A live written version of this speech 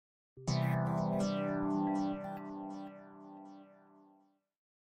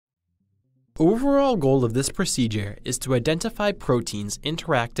overall goal of this procedure is to identify proteins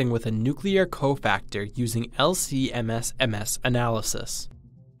interacting with a nuclear cofactor using LC-MS analysis.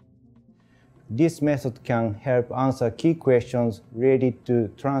 This method can help answer key questions related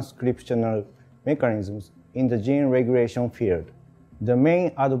to transcriptional mechanisms in the gene regulation field. The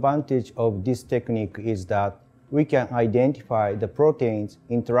main advantage of this technique is that we can identify the proteins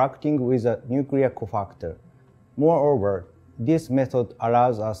interacting with a nuclear cofactor. Moreover, this method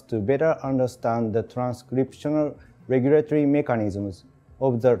allows us to better understand the transcriptional regulatory mechanisms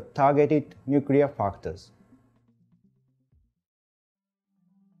of the targeted nuclear factors.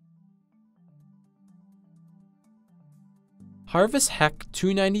 Harvest HEC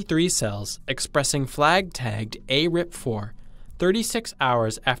 293 cells expressing flag-tagged ARIP4 36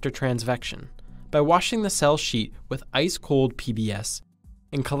 hours after transvection by washing the cell sheet with ice-cold PBS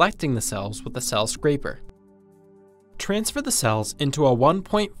and collecting the cells with a cell scraper. Transfer the cells into a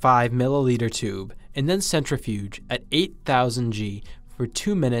 1.5 milliliter tube and then centrifuge at 8,000 G for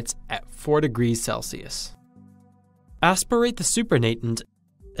 2 minutes at 4 degrees Celsius. Aspirate the supernatant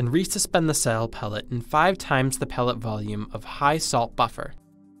and resuspend the cell pellet in 5 times the pellet volume of high salt buffer.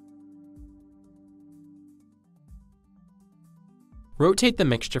 Rotate the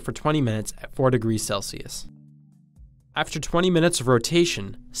mixture for 20 minutes at 4 degrees Celsius. After 20 minutes of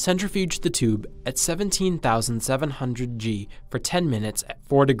rotation, centrifuge the tube at 17,700 G for 10 minutes at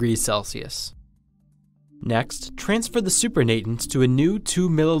 4 degrees Celsius. Next, transfer the supernatant to a new 2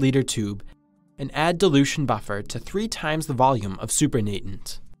 milliliter tube and add dilution buffer to 3 times the volume of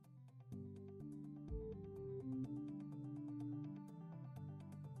supernatant.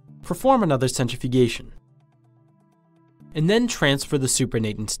 Perform another centrifugation, and then transfer the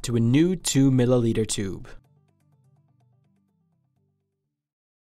supernatant to a new 2 milliliter tube.